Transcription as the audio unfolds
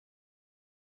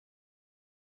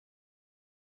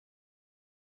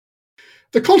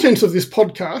The contents of this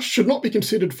podcast should not be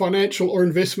considered financial or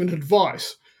investment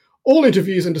advice. All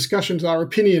interviews and discussions are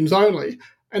opinions only,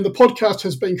 and the podcast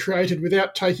has been created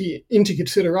without taking into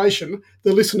consideration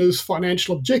the listener's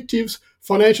financial objectives,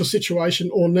 financial situation,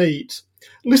 or needs.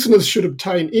 Listeners should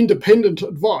obtain independent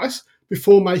advice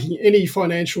before making any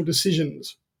financial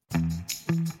decisions.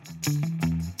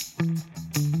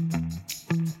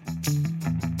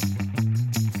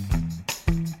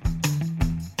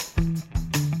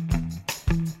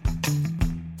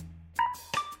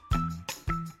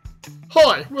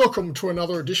 Hi, welcome to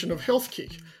another edition of Health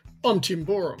Kick. I'm Tim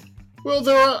Borum. Well,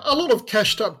 there are a lot of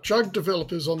cashed-up drug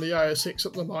developers on the ASX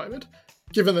at the moment,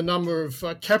 given the number of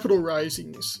capital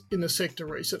raisings in the sector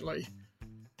recently.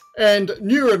 And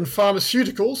Neuren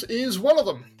Pharmaceuticals is one of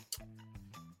them.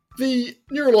 The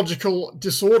Neurological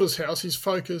Disorders House is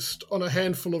focused on a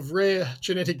handful of rare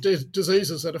genetic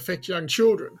diseases that affect young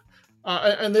children,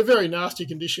 and they're very nasty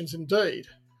conditions indeed.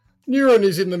 Neuren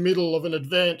is in the middle of an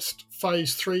advanced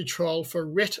phase 3 trial for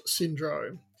Rett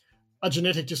syndrome, a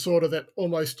genetic disorder that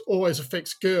almost always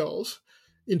affects girls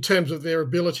in terms of their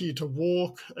ability to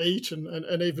walk, eat,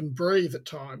 and even breathe at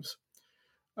times.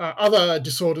 Other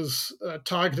disorders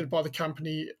targeted by the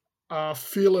company are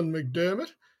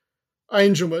Phelan-McDermott,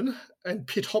 Angelman, and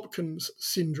Pitt-Hopkins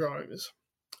syndromes.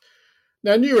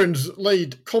 Now, Neuren's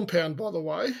lead compound, by the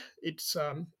way, its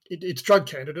drug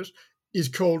candidate, is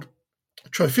called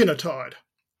trofinetide.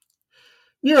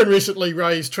 Neuren recently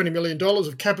raised $20 million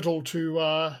of capital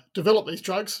to develop these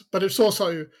drugs, but it's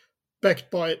also backed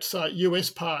by its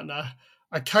US partner,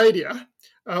 Acadia,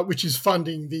 which is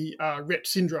funding the Rett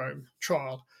syndrome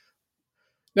trial.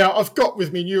 Now, I've got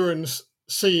with me Neuren's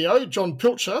CEO, Jon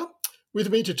Pilcher,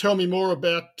 with me to tell me more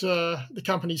about the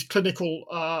company's clinical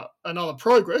and other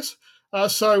progress.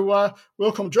 So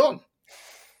welcome, Jon.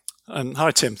 And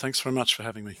hi, Tim. Thanks very much for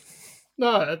having me.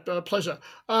 No, a pleasure.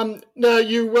 Now,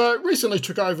 you recently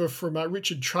took over from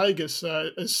Richard Tragus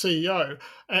as CEO,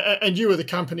 and you were the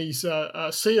company's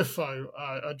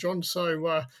CFO, Jon.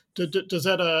 So, does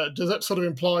that sort of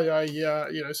imply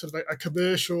a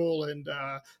commercial and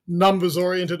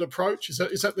numbers-oriented approach? Is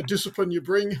that the discipline you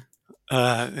bring?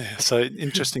 So,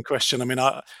 interesting question. I mean,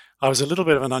 I was a little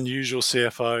bit of an unusual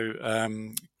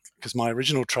CFO because my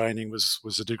original training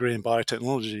was a degree in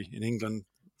biotechnology in England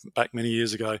back many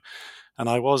years ago. And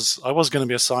I was going to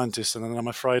be a scientist, and then I'm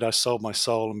afraid I sold my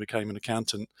soul and became an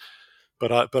accountant.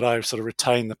 But I sort of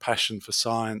retained the passion for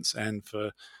science and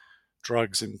for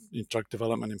drugs in drug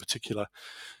development in particular.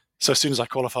 So as soon as I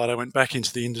qualified, I went back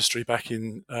into the industry back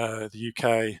in the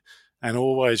UK, and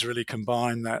always really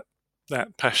combined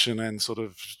that passion and sort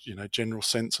of general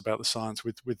sense about the science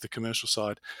with the commercial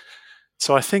side.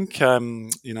 So I think in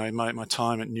my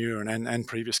time at Neuren and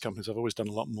previous companies, I've always done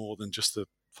a lot more than just the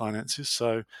finances.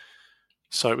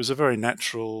 So it was a very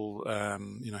natural,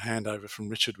 handover from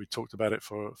Richard. We talked about it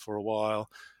for a while,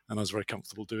 and I was very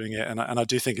comfortable doing it. And I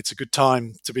do think it's a good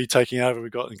time to be taking over. We've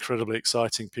got an incredibly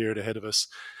exciting period ahead of us,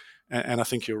 and I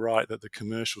think you're right that the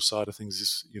commercial side of things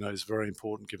is very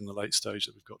important given the late stage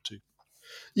that we've got to.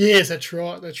 Yes, that's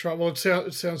right. Well,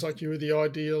 it sounds like you were the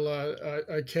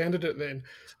ideal candidate then.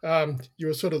 You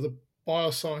were sort of the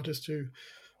bioscientist who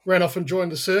ran off and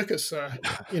joined the circus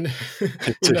in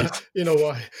a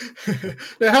way.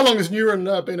 Now, how long has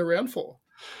Neuren been around for?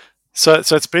 So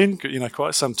it's been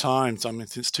quite some time. I mean,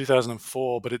 since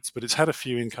 2004, but it's had a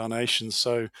few incarnations.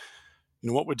 So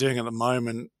what we're doing at the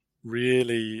moment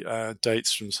really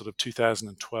dates from sort of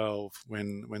 2012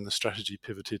 when the strategy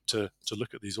pivoted to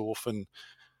look at these orphan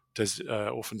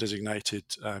designated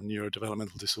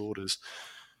neurodevelopmental disorders.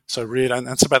 So really, and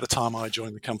that's about the time I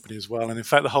joined the company as well. And in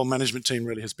fact, the whole management team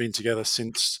really has been together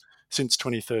since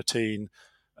 2013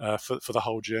 for the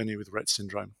whole journey with Rett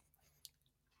syndrome.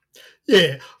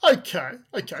 Yeah. Okay.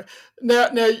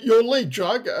 Now your lead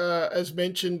drug, as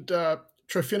mentioned,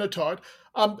 trofinetide.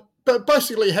 But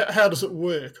basically, how does it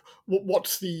work?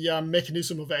 What's the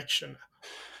mechanism of action?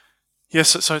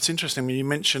 Yes, so it's interesting. You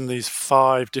mentioned these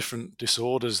 5 different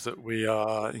disorders that we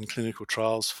are in clinical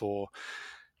trials for.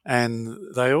 And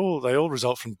they all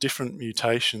result from different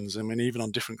mutations, I mean, even on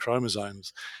different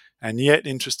chromosomes. And yet,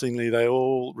 interestingly, they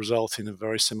all result in a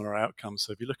very similar outcome.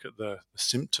 So if you look at the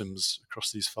symptoms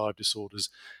across these 5 disorders,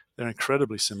 they're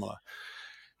incredibly similar.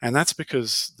 And that's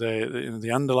because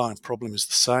the underlying problem is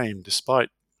the same, despite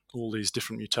all these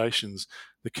different mutations.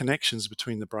 The connections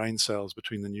between the brain cells,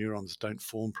 between the neurons, don't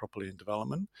form properly in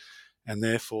development. And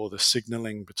therefore, the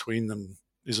signaling between them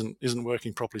isn't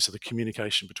working properly, so the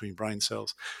communication between brain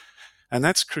cells. And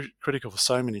that's critical for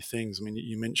so many things. I mean,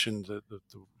 you mentioned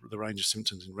the range of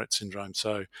symptoms in Rett syndrome.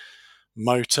 So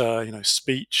motor,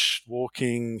 speech,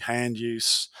 walking, hand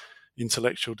use,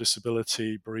 intellectual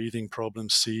disability, breathing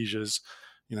problems, seizures,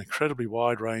 incredibly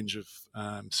wide range of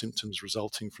symptoms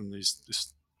resulting from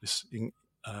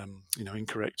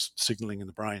incorrect signaling in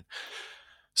the brain.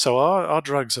 So our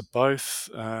drugs are both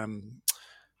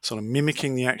sort of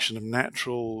mimicking the action of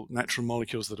natural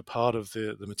molecules that are part of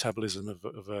the metabolism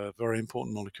of a very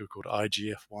important molecule called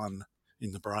IGF-1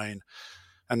 in the brain.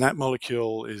 And that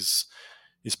molecule is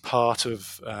part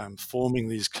of forming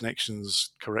these connections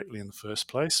correctly in the first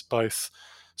place, both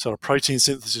sort of protein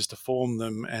synthesis to form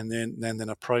them, and then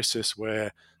a process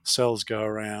where cells go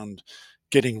around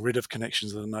getting rid of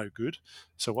connections that are no good.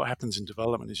 So what happens in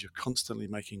development is you're constantly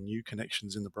making new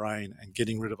connections in the brain and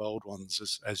getting rid of old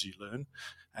ones as you learn,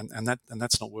 and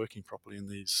that's not working properly in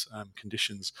these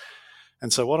conditions.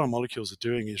 And so what our molecules are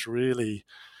doing is really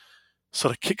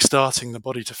sort of kickstarting the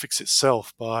body to fix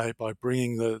itself by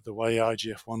bringing the way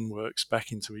IGF-1 works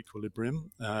back into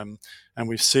equilibrium. And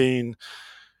we've seen,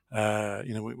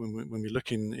 when we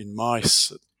look in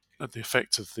mice at the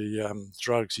effect of the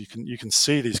drugs, you can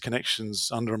see these connections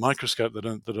under a microscope that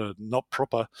are not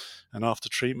proper, and after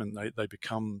treatment they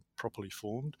become properly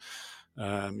formed. You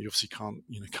obviously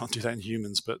can't do that in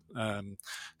humans, but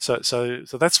so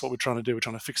that's what we're trying to do. We're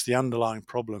trying to fix the underlying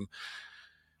problem.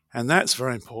 And that's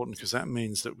very important because that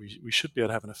means that we should be able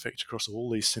to have an effect across all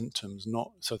these symptoms.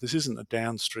 So this isn't a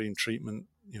downstream treatment,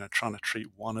 trying to treat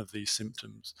one of these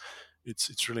symptoms.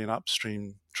 It's really an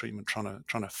upstream treatment trying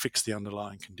to fix the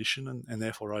underlying condition, and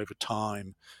therefore over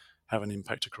time have an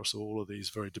impact across all of these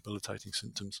very debilitating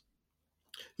symptoms.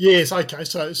 Yes. Okay.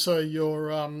 So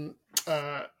you're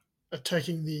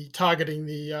targeting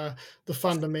the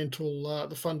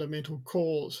fundamental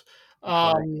cause.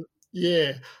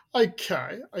 Yeah.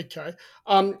 Okay. Okay.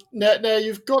 Now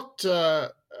you've got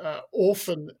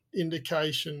orphan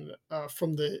indication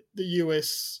from the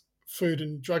US Food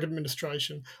and Drug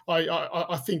Administration.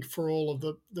 I think for all of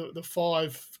the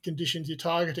 5 conditions you're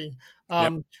targeting.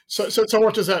 Yep. So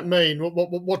what does that mean?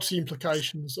 What's the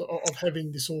implications of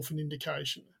having this orphan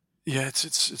indication? Yeah,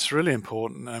 it's really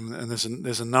important, and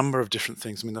there's a number of different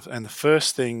things. I mean, the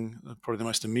first thing, probably the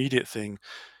most immediate thing,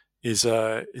 is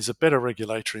a better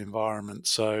regulatory environment.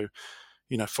 So,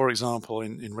 for example,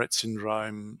 in Rett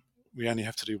syndrome, we only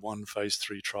have to do one phase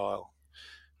 3 trial,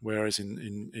 whereas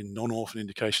in non-orphan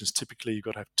indications, typically you've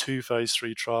got to have 2 phase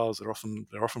 3 trials. They're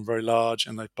often very large,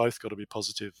 and they've both got to be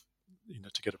positive,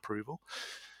 to get approval.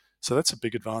 So that's a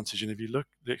big advantage. And if you look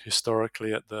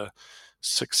historically at the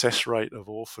success rate of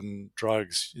orphan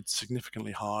drugs, it's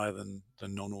significantly higher than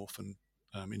non-orphan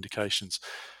indications.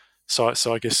 So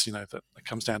I guess that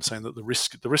comes down to saying that the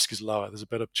risk is lower. There's a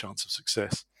better chance of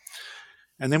success.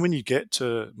 And then when you get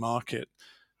to market,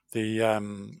 the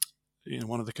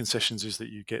one of the concessions is that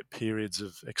you get periods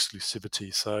of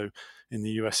exclusivity. So in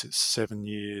the US, it's 7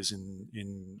 years.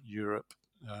 In Europe,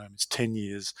 it's 10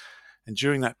 years. And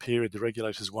during that period, the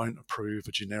regulators won't approve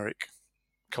a generic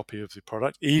copy of the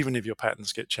product, even if your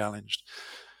patents get challenged.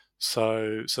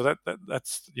 So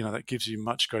that's that gives you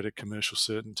much greater commercial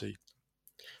certainty.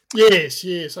 Yes.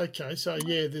 Okay. So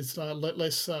yeah, there's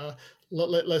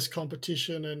less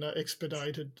competition and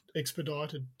expedited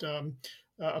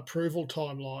approval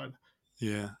timeline.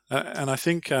 Yeah, and I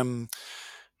think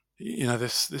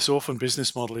this orphan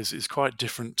business model is quite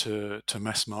different to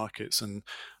mass markets, and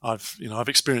I've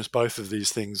experienced both of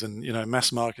these things. And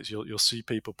mass markets, you'll see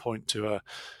people point to a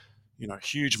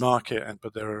huge market,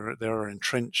 but there are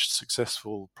entrenched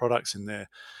successful products in there,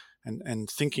 and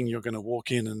thinking you're going to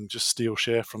walk in and just steal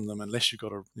share from them unless you've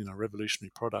got a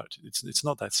revolutionary product. It's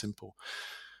not that simple.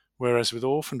 Whereas with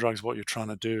orphan drugs, what you're trying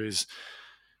to do is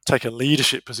take a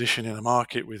leadership position in a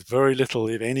market with very little,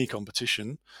 if any,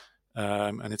 competition,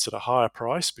 and it's at a higher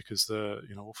price because the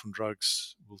orphan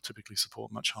drugs will typically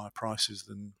support much higher prices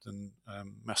than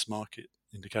mass market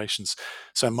indications.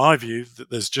 So in my view, that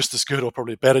there's just as good or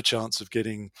probably a better chance of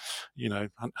getting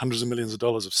hundreds of millions of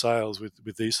dollars of sales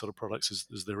with these sort of products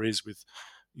as there is with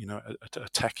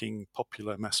attacking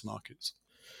popular mass markets.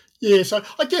 Yeah, so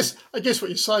I guess what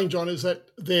you're saying, John, is that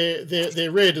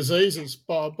they're rare diseases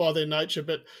by their nature,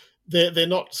 but they're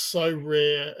not so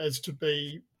rare as to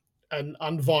be an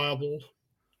unviable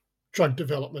drug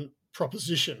development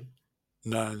proposition.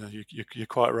 No, you're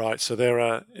quite right. So there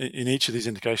are in each of these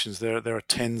indications there are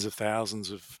tens of thousands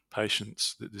of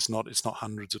patients. It's not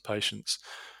hundreds of patients.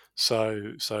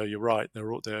 So you're right.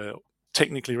 They're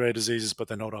technically rare diseases, but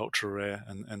they're not ultra rare,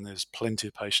 and there's plenty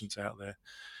of patients out there.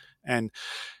 And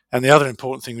the other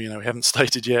important thing we haven't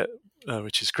stated yet,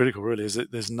 which is critical really, is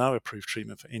that there's no approved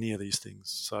treatment for any of these things.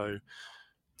 So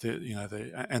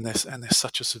there's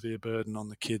such a severe burden on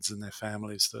the kids and their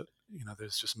families that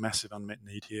there's just massive unmet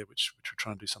need here, which we're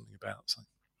trying to do something about. So.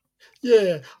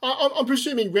 Yeah, I'm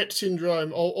presuming Rett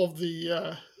syndrome of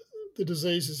the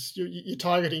diseases you're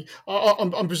targeting.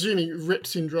 I'm presuming Rett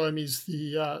syndrome is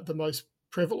the most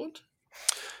prevalent.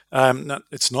 No,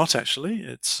 it's not actually.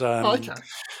 It's Oh, okay.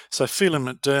 so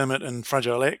Phelan-McDermott and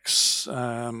Fragile X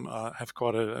have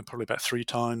probably about 3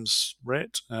 times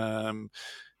Rett.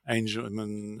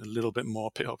 Angelman a little bit more.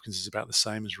 Pitt Hopkins is about the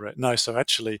same as Rett. No, so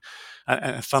actually,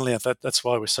 and funnily enough, that's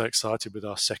why we're so excited with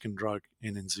our second drug,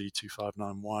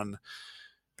 NNZ-2591,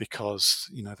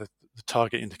 because the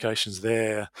target indications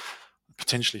there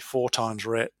potentially 4 times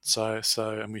Rett.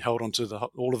 And we hold on to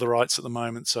all of the rights at the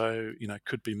moment. So it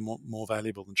could be more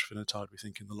valuable than trofinetide, we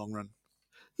think, in the long run.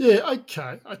 Yeah,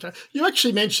 okay. You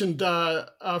actually mentioned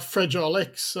Fragile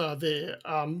X there,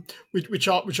 which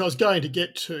I was going to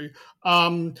get to.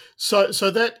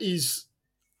 So that is,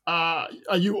 are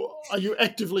you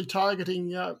actively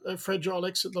targeting Fragile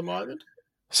X at the moment?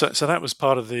 So that was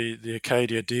part of the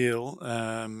Acadia deal.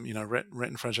 Rett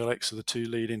and Fragile X are the 2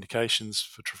 lead indications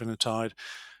for trofinetide.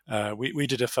 We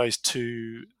did a phase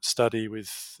 2 study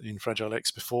in Fragile X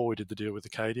before we did the deal with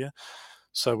Acadia.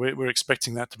 So we're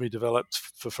expecting that to be developed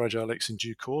for Fragile X in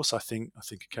due course. I think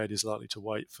Acadia is likely to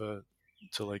wait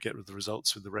until they get the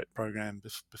results with the Rett program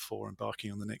before embarking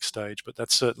on the next stage. But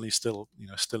that's certainly still in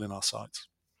our sights.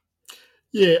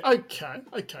 Yeah, okay,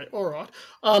 all right.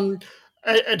 And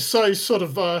so sort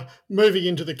of moving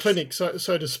into the clinic, so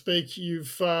to speak, your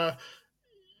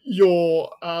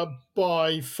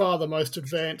by far the most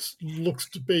advanced looks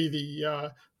to be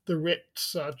the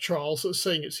Rett trial. So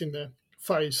seeing it's in the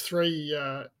phase 3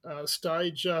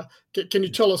 stage. Can you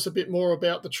tell us a bit more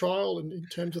about the trial in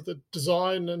terms of the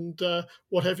design and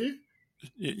what have you?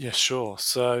 Yeah, sure.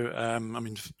 So,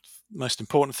 most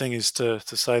important thing is to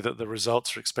say that the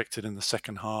results are expected in the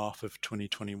second half of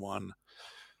 2021.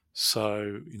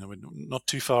 So, we're not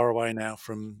too far away now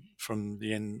from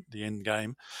the end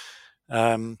game.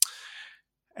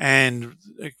 And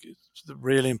the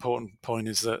really important point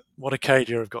is that what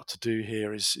Acadia have got to do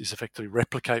here is effectively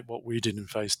replicate what we did in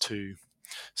phase 2.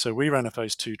 So we ran a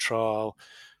phase 2 trial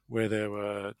where there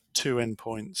were 2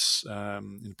 endpoints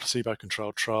in a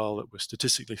placebo-controlled trial that were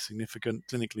statistically significant,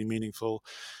 clinically meaningful.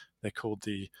 They're called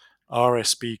the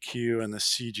RSBQ and the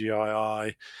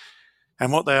CGI-I.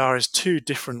 And what they are is 2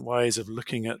 different ways of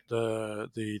looking at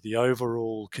the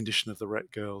overall condition of the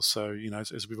Rett girls. So,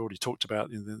 as we've already talked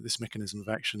about, this mechanism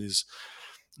of action is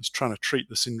trying to treat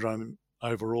the syndrome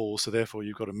overall. So therefore,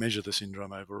 you've got to measure the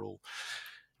syndrome overall.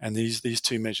 And these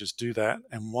 2 measures do that.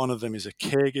 And one of them is a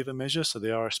caregiver measure. So the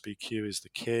RSBQ is the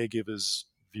caregiver's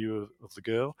view of the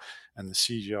girl, and the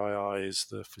CGI-I is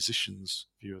the physician's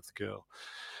view of the girl.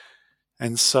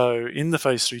 And so in the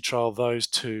phase 3 trial, those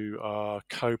 2 are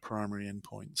co-primary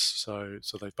endpoints. So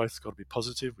they've both got to be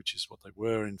positive, which is what they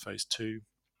were in phase 2.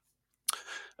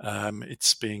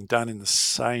 It's being done in the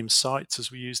same sites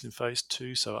as we used in phase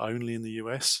 2, so only in the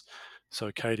US. So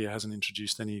Acadia hasn't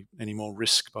introduced any more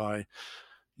risk by,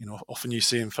 often you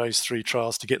see in phase 3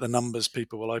 trials, to get the numbers,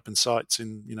 people will open sites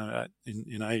in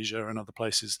Asia and other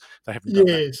places. They haven't done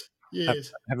that. Yes,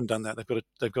 yes. Haven't done that.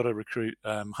 They've got to recruit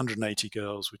 180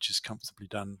 girls, which is comfortably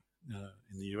done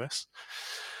in the US.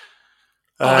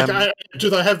 Oh, okay. Do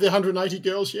they have the 180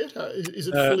 girls yet? Is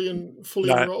it Uh, fully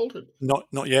no, enrolled?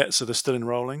 not yet. So they're still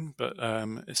enrolling, but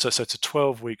so it's a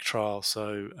 12-week trial.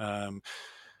 So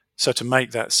to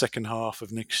make that second half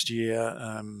of next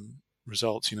year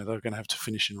results, they're going to have to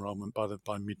finish enrollment by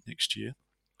mid next year.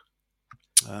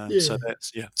 Yeah.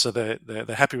 So they're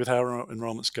happy with how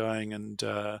enrollment's going, and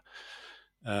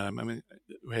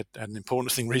we had an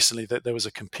important thing recently that there was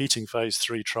a competing phase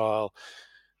 3 trial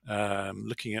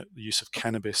looking at the use of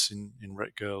cannabis in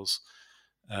Rett girls,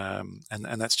 and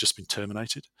that's just been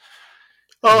terminated.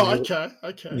 Oh, okay.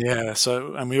 Yeah.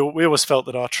 So, and we always felt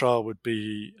that our trial would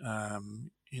be,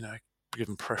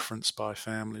 given preference by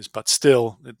families, but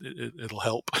still, it'll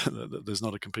help that there's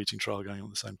not a competing trial going on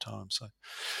at the same time. So,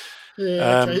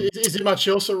 Yeah, okay. um, Is there much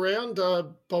else around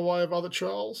by way of other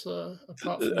trials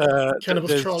apart from the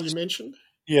cannabis there's trial you mentioned?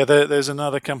 there's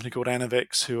another company called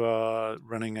Anavex who are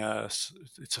running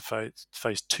it's a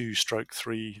phase 2 stroke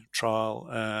 3 trial,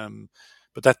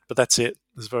 but that's it.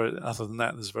 Other than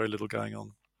that, there's very little going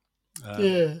on.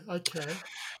 Yeah, okay.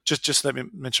 Just let me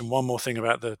mention one more thing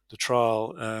about the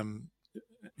trial.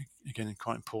 Again,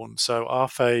 quite important. So our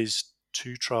phase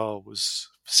 2 trial was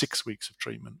 6 weeks of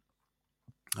treatment,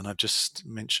 and I've just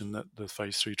mentioned that the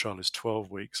phase 3 trial is 12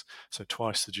 weeks, so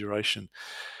twice the duration.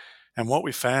 And what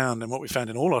we found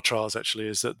in all our trials actually,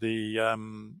 is that the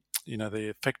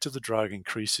effect of the drug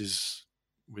increases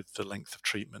with the length of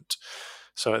treatment.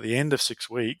 So at the end of 6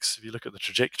 weeks, if you look at the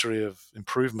trajectory of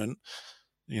improvement,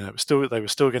 they were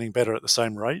still getting better at the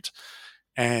same rate,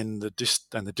 and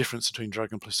the difference between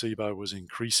drug and placebo was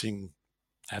increasing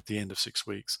at the end of 6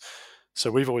 weeks.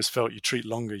 So we've always felt you treat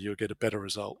longer, you'll get a better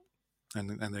result,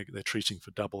 and they're treating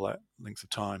for double that length of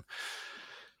time.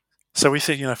 So we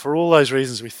think, for all those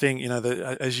reasons, we think,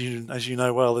 that as you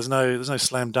know well, there's no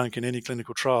slam dunk in any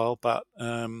clinical trial, but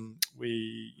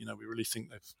we really think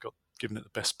they've given it the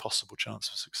best possible chance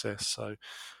of success. So,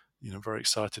 very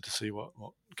excited to see what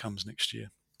comes next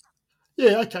year.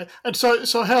 Yeah, okay. And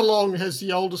so how long has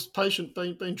the oldest patient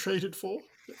been treated for?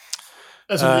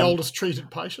 As in the oldest treated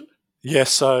patient?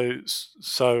 Yes, so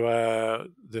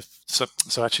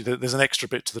actually, there's an extra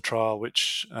bit to the trial,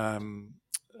 which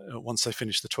once they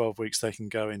finish the 12 weeks, they can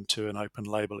go into an open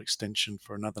label extension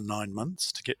for another 9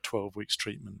 months to get 12 weeks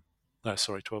treatment.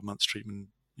 12 months treatment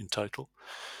in total.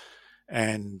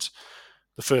 And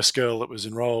the first girl that was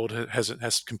enrolled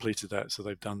has completed that, so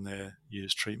they've done their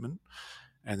year's treatment,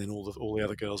 and then all the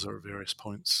other girls are at various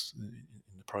points in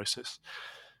the process.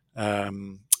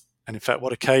 And in fact,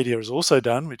 what Acadia has also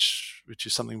done, which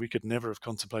is something we could never have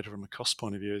contemplated from a cost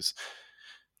point of view, is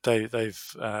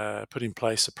they've put in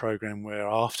place a program where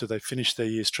after they finish their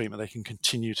year's treatment, they can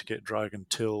continue to get drug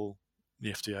until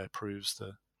the FDA approves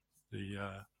the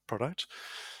product.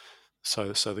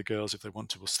 So the girls, if they want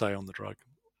to, will stay on the drug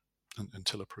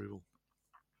until approval.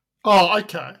 Oh,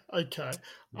 okay.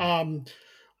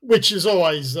 Which is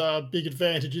always a big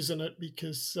advantage, isn't it?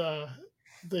 Because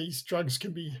these drugs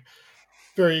can be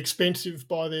very expensive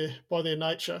by their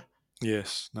nature.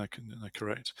 Yes, no,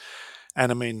 correct.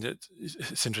 And I mean,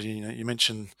 it's interesting. You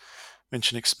mention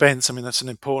expense. I mean, that's an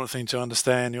important thing to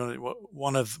understand.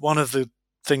 One of the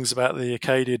things about the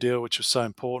Acadia deal, which was so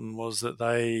important, was that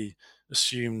they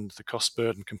assumed the cost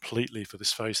burden completely for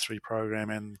this phase 3 program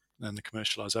and the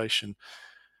commercialization,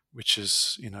 which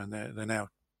is, they're now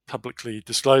publicly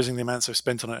disclosing the amounts they've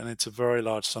spent on it, and it's a very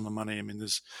large sum of money. I mean,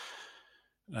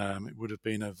 it would have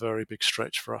been a very big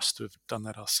stretch for us to have done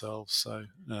that ourselves. So,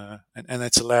 and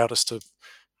it's allowed us to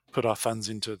put our funds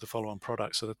into the follow-on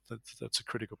product. So that's a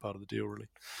critical part of the deal, really.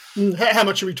 How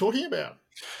much are we talking about?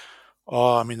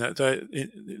 Oh, I mean,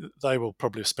 they will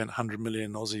probably have spent 100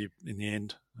 million Aussie in the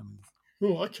end.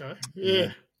 Oh, okay.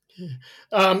 Yeah.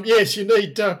 Yes, you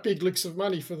need big licks of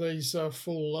money for these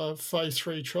full phase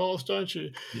 3 trials, don't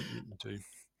you? You do.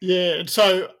 Yeah, and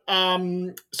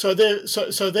so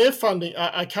they're funding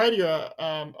Acadia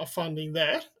are funding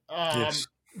that, Yes.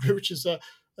 which is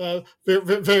very,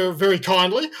 very, very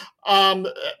kindly, and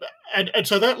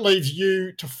so that leaves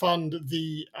you to fund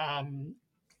the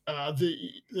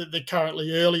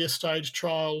currently earlier stage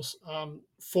trials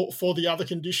for the other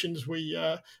conditions we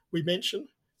mentioned.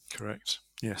 Correct.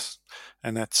 Yes,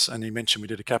 and you mentioned we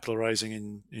did a capital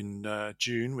raising in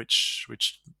June, which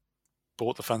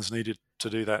bought the funds needed to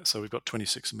do that. So we've got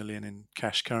 26 million in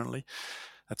cash currently.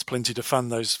 That's plenty to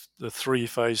fund the 3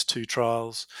 phase 2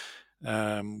 trials,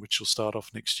 which will start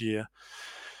off next year.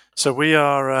 So we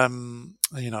are, I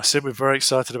said we're very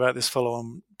excited about this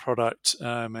follow-on product,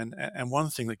 and one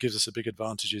thing that gives us a big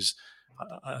advantage is,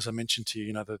 as I mentioned to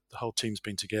you, the whole team's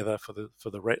been together for the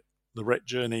Rett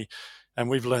journey, and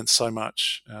we've learned so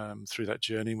much through that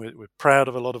journey. We're proud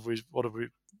of a lot of what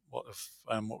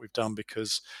we've done,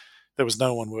 because there was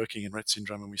no one working in Rett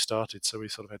syndrome when we started, so we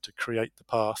sort of had to create the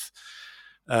path.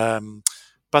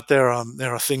 But there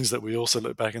are things that we also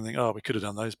look back and think, oh, we could have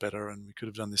done those better, and we could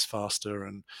have done this faster,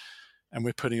 and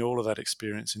we're putting all of that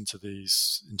experience into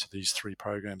these 3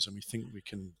 programs, and we think we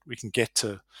can get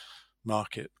to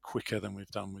market quicker than we've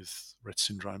done with Rett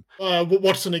syndrome.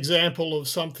 What's an example of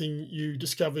something you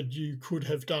discovered you could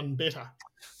have done better?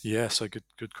 Yeah, so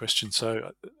good question.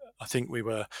 So I think we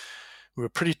were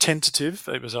pretty tentative.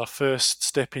 It was our first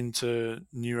step into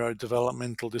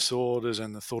neurodevelopmental disorders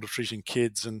and the thought of treating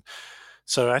kids, and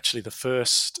so actually the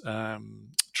first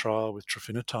trial with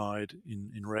trofinetide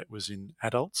in Rett was in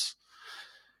adults,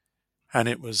 and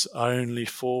it was only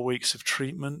 4 weeks of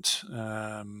treatment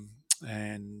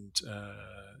and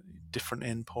different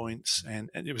endpoints, and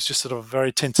it was just sort of a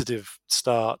very tentative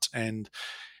start, and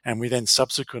we then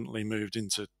subsequently moved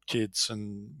into kids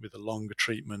and with a longer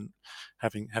treatment,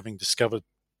 having discovered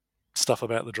stuff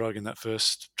about the drug in that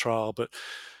first trial. But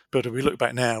if we look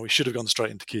back now, we should have gone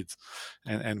straight into kids,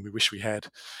 and we wish we had.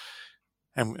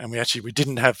 And we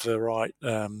didn't have the right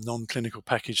non-clinical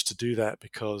package to do that,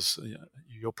 because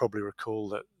you'll probably recall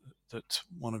that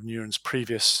one of Neuren's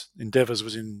previous endeavours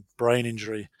was in brain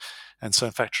injury, and so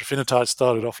in fact trofinetide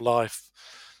started off life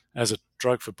as a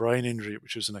drug for brain injury,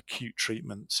 which was an acute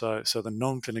treatment. So the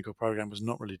non-clinical program was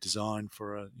not really designed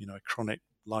for a chronic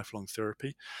lifelong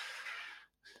therapy.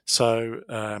 So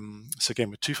again,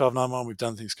 with 2591, we've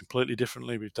done things completely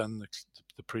differently. We've done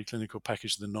the preclinical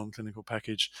package, the non-clinical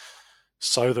package,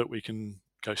 so that we can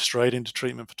go straight into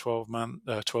treatment for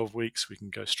 12 weeks. We can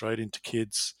go straight into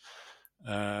kids,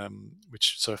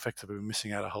 which so effectively we're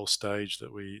missing out a whole stage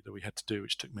that we had to do,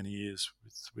 which took many years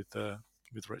with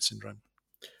Rett syndrome.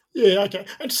 Yeah, okay.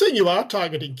 And seeing you are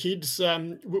targeting kids,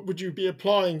 would you be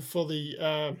applying for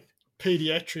the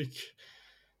pediatric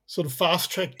sort of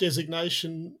fast track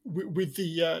designation with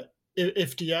the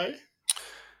FDA?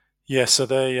 Yeah, so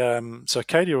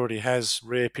Acadia already has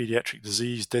rare pediatric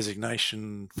disease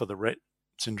designation for the Rett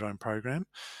syndrome program,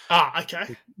 Ah,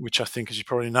 okay. which I think, as you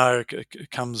probably know,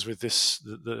 comes with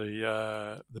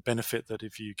the benefit that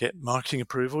if you get marketing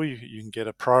approval, you can get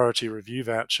a priority review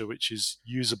voucher, which is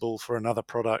usable for another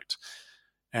product,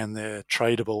 and they're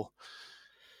tradable,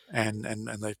 and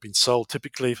they've been sold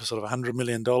typically for sort of $100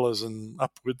 million and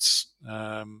upwards,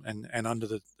 and under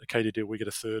the Acadia deal, we get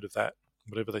a third of that.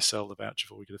 Whatever they sell the voucher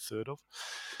for, we get a third of.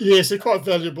 Yes, they're quite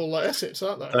valuable assets,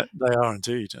 aren't they? They are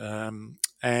indeed.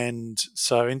 And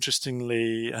so,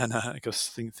 interestingly, and I guess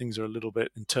things are a little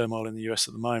bit in turmoil in the US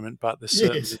at the moment, but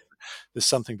Yes. there's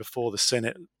something before the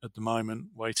Senate at the moment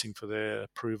waiting for their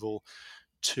approval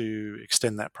to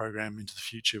extend that program into the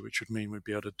future, which would mean we'd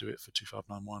be able to do it for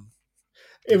 2591.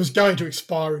 It was going to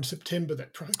expire in September,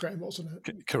 that program, wasn't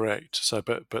it? Correct. So,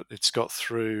 but it's got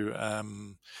through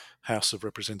House of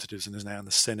Representatives and is now in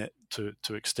the Senate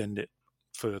to extend it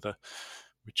further,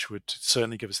 which would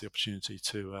certainly give us the opportunity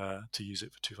to use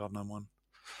it for 2591.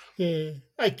 Yeah.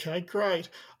 Okay, great.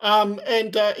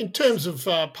 And in terms of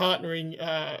partnering,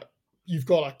 you've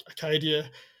got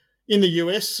Acadia in the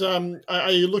US.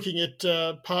 Are you looking at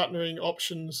partnering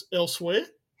options elsewhere?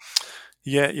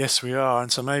 Yes, we are.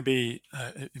 And so maybe,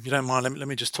 if you don't mind, let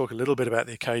me just talk a little bit about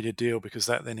the Acadia deal, because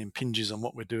that then impinges on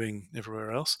what we're doing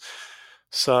everywhere else.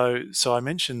 So I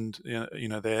mentioned,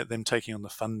 them taking on the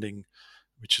funding,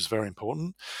 which is very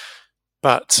important.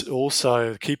 But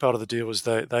also, the key part of the deal was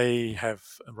that they have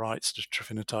rights to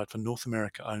trofinetide for North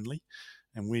America only,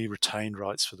 and we retained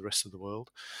rights for the rest of the world.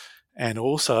 And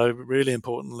also, really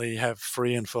importantly, have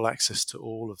free and full access to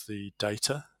all of the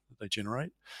data that they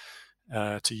generate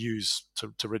to use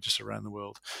to register around the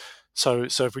world. So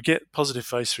if we get positive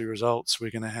phase 3 results,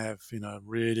 we're going to have a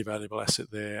really valuable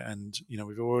asset there. And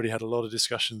we've already had a lot of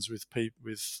discussions with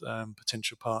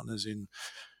potential partners in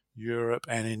Europe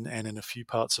and in a few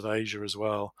parts of Asia as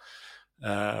well.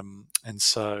 And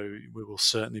so we will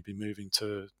certainly be moving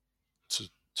to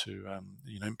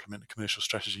implement a commercial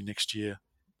strategy next year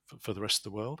for the rest of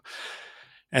the world.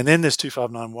 And then there's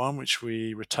 2591, which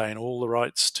we retain all the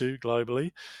rights to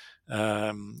globally.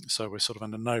 So we're sort of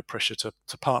under no pressure to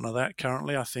partner that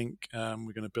currently. I think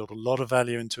we're going to build a lot of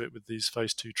value into it with these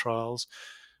phase 2 trials.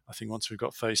 I think once we've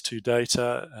got phase 2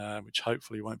 data, which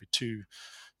hopefully won't be too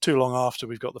long after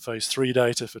we've got the phase 3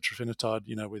 data for trofinetide,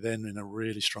 we're then in a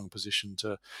really strong position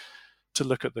to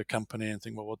look at the company and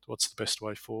think, well, what's the best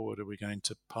way forward? Are we going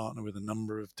to partner with a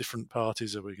number of different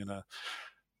parties? Are we going to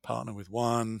partner with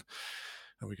one?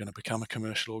 Are we going to become a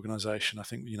commercial organization? I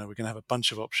think we're going to have a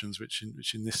bunch of options, which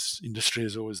in this industry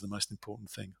is always the most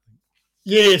important thing.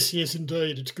 Yes,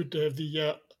 indeed. It's good to have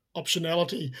the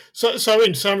optionality. So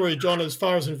in summary, John, as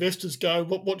far as investors go,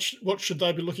 what should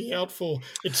they be looking out for?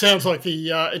 It sounds like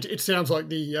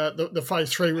the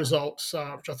phase 3 results,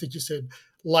 which I think you said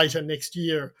later next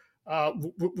year,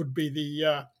 would be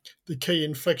the key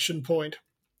inflection point.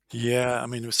 Yeah, I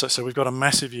mean, so we've got a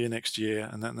massive year next year,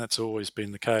 and that's always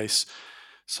been the case.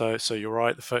 So you're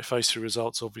right. The phase 3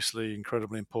 results obviously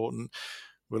incredibly important.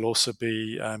 We'll also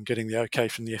be getting the okay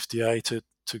from the FDA to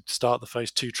start the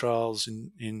phase 2 trials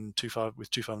with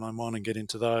 2591 and get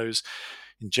into those.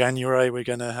 In January, we're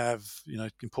going to have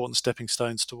important stepping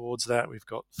stones towards that. We've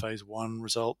got phase 1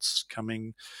 results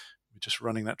coming. We're just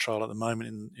running that trial at the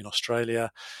moment in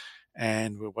Australia,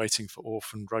 and we're waiting for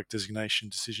orphan drug designation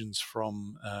decisions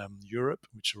from Europe,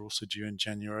 which are also due in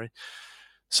January.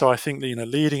 So I think that,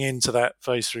 leading into that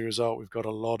phase 3 result, we've got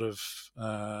a lot of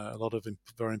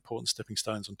very important stepping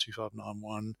stones on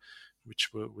 2591,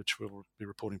 which we'll be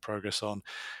reporting progress on,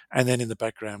 and then in the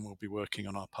background we'll be working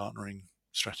on our partnering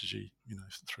strategy,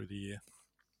 through the year.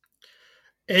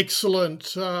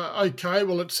 Excellent. Okay,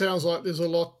 well, it sounds like there's a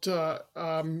lot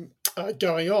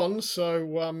going on.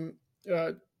 So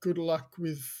good luck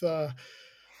with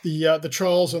the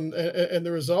trials and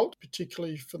the result,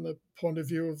 particularly from the point of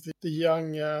view of the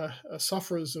young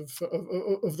sufferers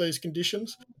of these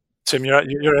conditions. Tim,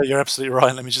 you're absolutely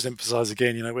right. Let me just emphasise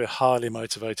again. We're highly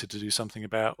motivated to do something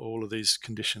about all of these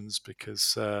conditions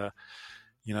because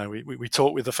we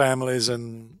talk with the families,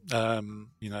 and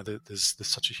there's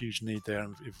such a huge need there.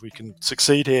 And if we can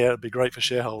succeed here, it'd be great for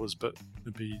shareholders, but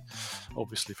it'd be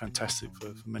obviously fantastic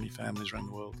for many families around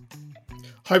the world.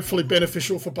 Hopefully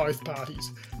beneficial for both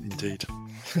parties. Indeed.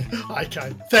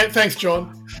 Okay. Thanks,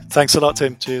 Jon. Thanks a lot,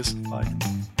 Tim. Cheers. Bye.